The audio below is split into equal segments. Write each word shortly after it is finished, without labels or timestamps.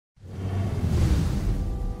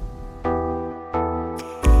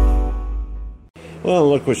Well,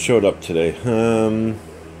 look what showed up today.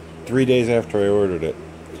 3 days after I ordered it.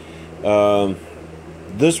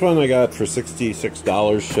 This one I got for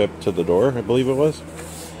 $66 shipped to the door, I believe it was.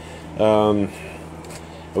 I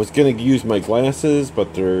was going to use my glasses, but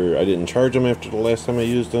I didn't charge them after the last time I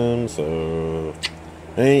used them, so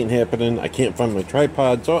that ain't happening. I can't find my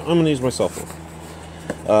tripod, so I'm going to use my cell phone.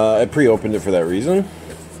 I pre-opened it for that reason.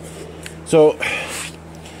 So,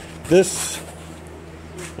 this,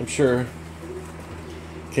 I'm sure,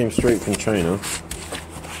 came straight from China.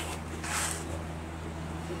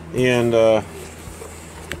 And, let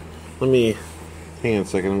me, hang on a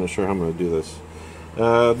second, I'm not sure how I'm going to do this.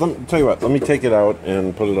 Let me tell you what, let me take it out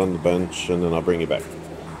and put it on the bench, and then I'll bring you back.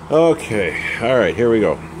 Okay, alright, here we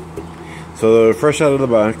go. So, fresh out of the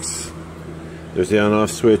box, there's the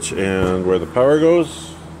on-off switch and where the power goes.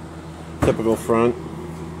 Typical front.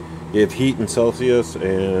 You have heat and Celsius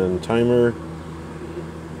and timer.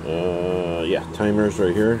 Yeah, timer's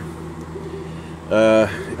right here.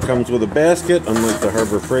 It comes with a basket, unlike the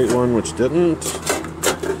Harbor Freight one, which didn't.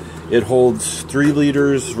 It holds 3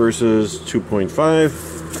 liters versus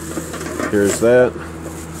 2.5. Here's that.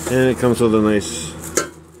 And it comes with a nice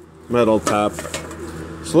metal top.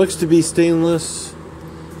 This looks to be stainless.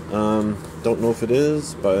 Don't know if it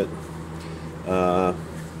is, but tell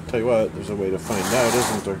you what, there's a way to find out,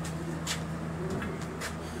 isn't there?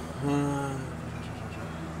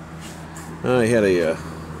 I had a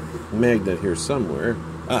magnet here somewhere.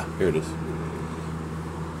 Ah, here it is.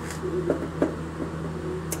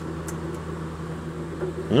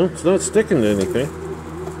 No, it's not sticking to anything.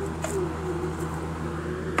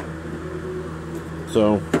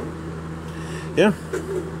 So, yeah.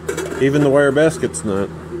 Even the wire basket's not.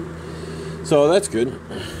 So that's good.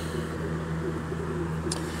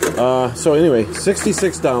 So anyway,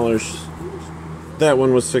 $66. That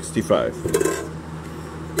one was $65.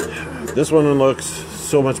 This one looks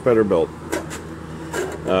so much better built.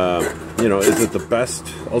 You know, is it the best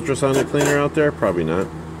ultrasonic cleaner out there? Probably not.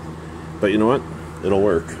 But you know what? It'll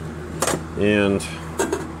work. And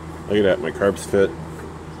look at that, my carbs fit.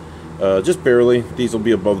 Just barely. These will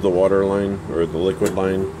be above the water line or the liquid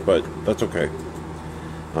line, but that's okay.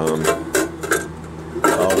 I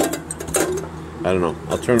don't know.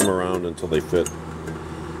 I'll turn them around until they fit.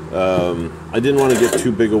 I didn't want to get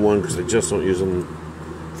too big a one because I just don't use them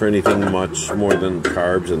for anything much more than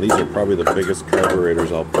carbs, and these are probably the biggest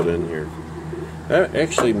carburetors I'll put in here. That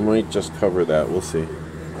actually might just cover that. We'll see.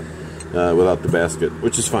 Without the basket,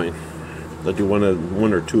 which is fine. I'll do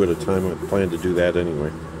one or two at a time. I plan to do that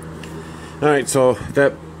anyway. Alright, so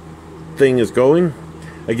that thing is going.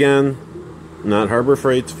 Again, not Harbor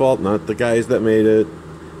Freight's fault, not the guys that made it.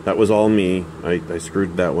 That was all me. I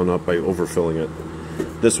screwed that one up by overfilling it.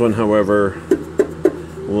 This one, however,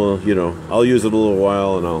 well, you know, I'll use it a little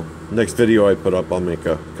while, and next video I put up, I'll make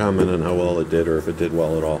a comment on how well it did, or if it did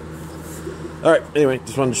well at all. Alright, anyway,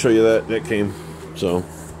 just wanted to show you that came. So,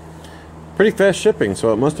 pretty fast shipping,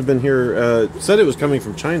 so it must have been here. It said it was coming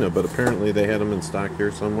from China, but apparently they had them in stock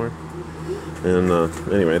here somewhere. And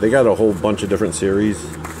anyway, they got a whole bunch of different series.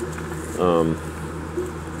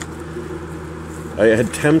 I had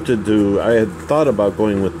thought about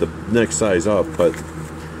going with the next size up, but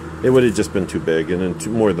it would have just been too big and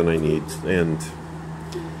more than I need. And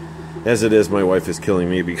as it is, my wife is killing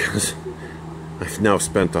me because I've now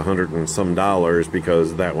spent $100 and some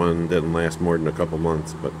because that one didn't last more than a couple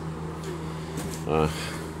months. But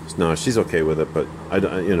no, she's okay with it. But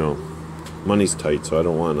you know, money's tight, so I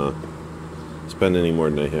don't want to spend any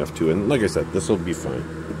more than I have to. And like I said, this will be fine.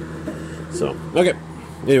 So okay.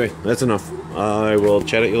 Anyway, that's enough. I will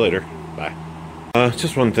chat at you later. Bye.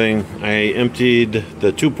 Just one thing. I emptied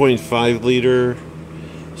the 2.5 liter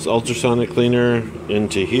ultrasonic cleaner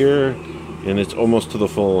into here, and it's almost to the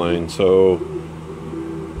full line. So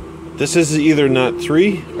this is either not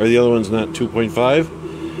 3, or the other one's not 2.5,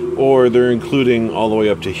 or they're including all the way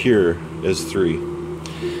up to here as 3.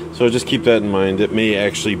 So just keep that in mind. It may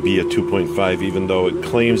actually be a 2.5, even though it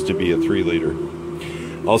claims to be a 3 liter.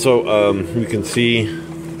 Also, you can see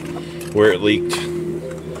where it leaked.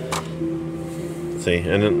 See,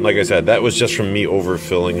 and then, like I said, that was just from me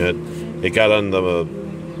overfilling it. It got on the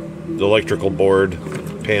electrical board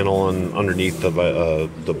panel underneath the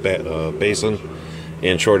basin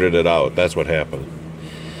and shorted it out. That's what happened.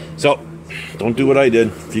 So, don't do what I did.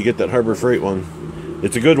 If you get that Harbor Freight one,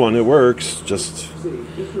 it's a good one. It works. Just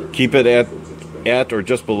keep it at or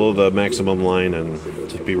just below the maximum line, and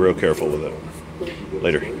just be real careful with it.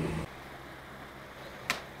 Later.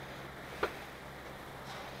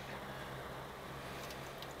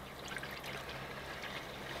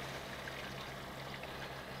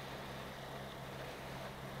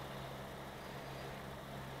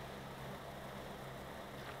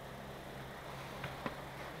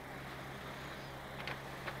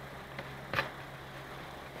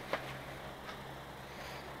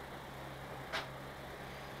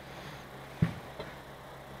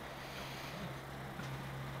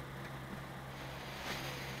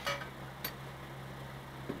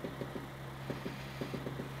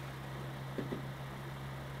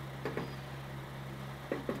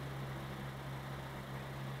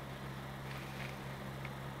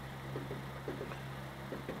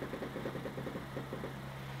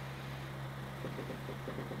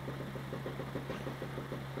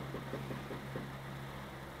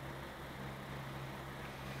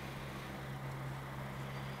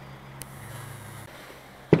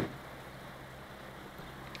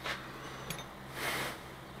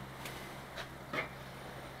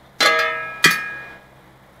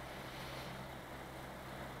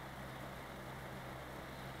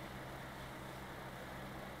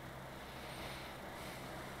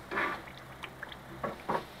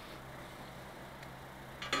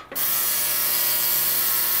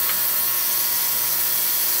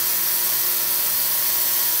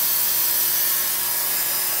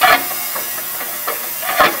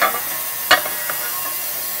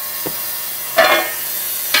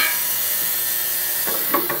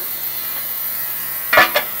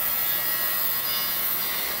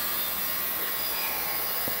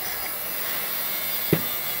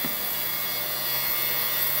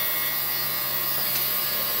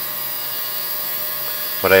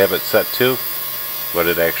 what I have it set to, what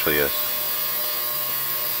it actually is.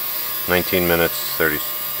 19 minutes,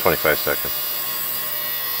 25 seconds.